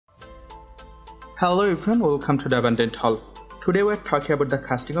Hello everyone, welcome to the Abundant Hall. Today we are talking about the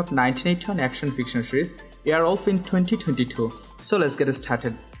casting of 1981 action fiction series Airwolf in 2022. So let's get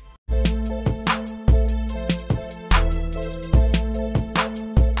started.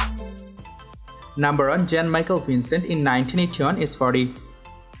 Number 1. Jan Michael Vincent in 1981 is 40.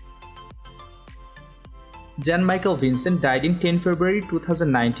 Jan Michael Vincent died in 10 February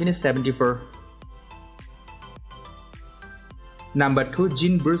 2019 is 74. Number 2.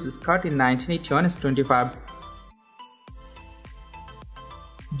 Jean Bruce Scott in 1981 is 25.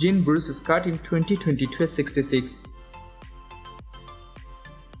 Jean Bruce Scott in 2022 is 66.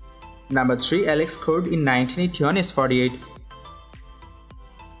 Number 3. Alex Cord in 1981 is 48.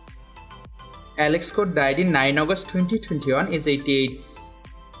 Alex Cord died in 9 August 2021 is 88.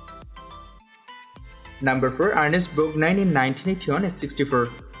 Number 4. Ernest Borgnine in 1981 is 64.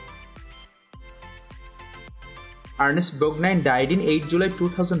 Ernest Borgnine died in 8 July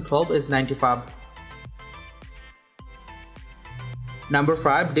 2012 is 95. Number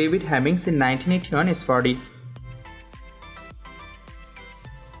 5. David Hemmings in 1981 is 40.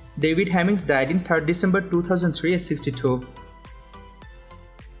 David Hemmings died in 3rd December 2003 is 62.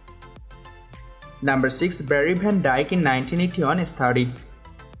 Number 6. Barry Van Dyke in 1981 is 30.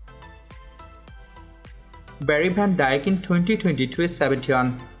 Barry Van Dyke in 2022 is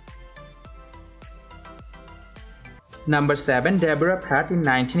 71. Number 7. Deborah Pratt in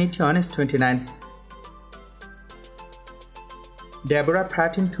 1981 is 29. Deborah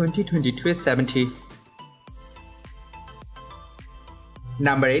Pratt in 2022 is 70.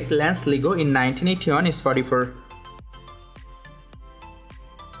 Number 8. Lance Ligo in 1981 is 44.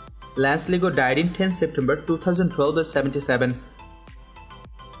 Lance Ligo died in 10 September 2012 is 77.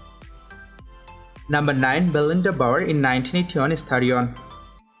 Number 9. Belinda Bauer in 1981 is 31.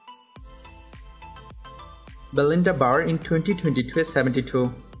 Belinda Bauer in 2022 is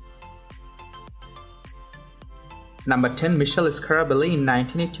 72. Number 10. Michelle Scarabelli in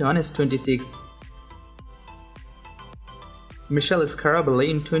 1981 is 26. Michelle Scarabelli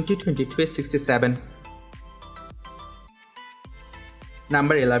in 2022 is 67.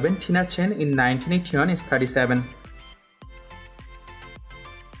 Number 11. Tina Chen in 1981 is 37.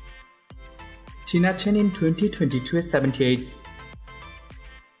 Tina Chen in 2022 is 78.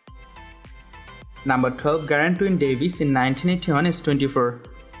 Number 12. Garantwin Davis in 1981 is 24.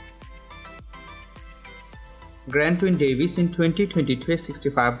 Garantwin Davis in 2022 is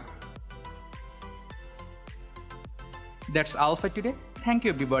 65. That's all for today. Thank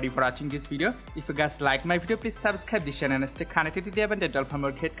you everybody for watching this video. If you guys like my video, please subscribe this channel and stay connected to the Abundant Hall for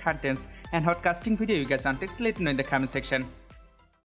more great contents and hot casting video you guys want to let me know in the comment section.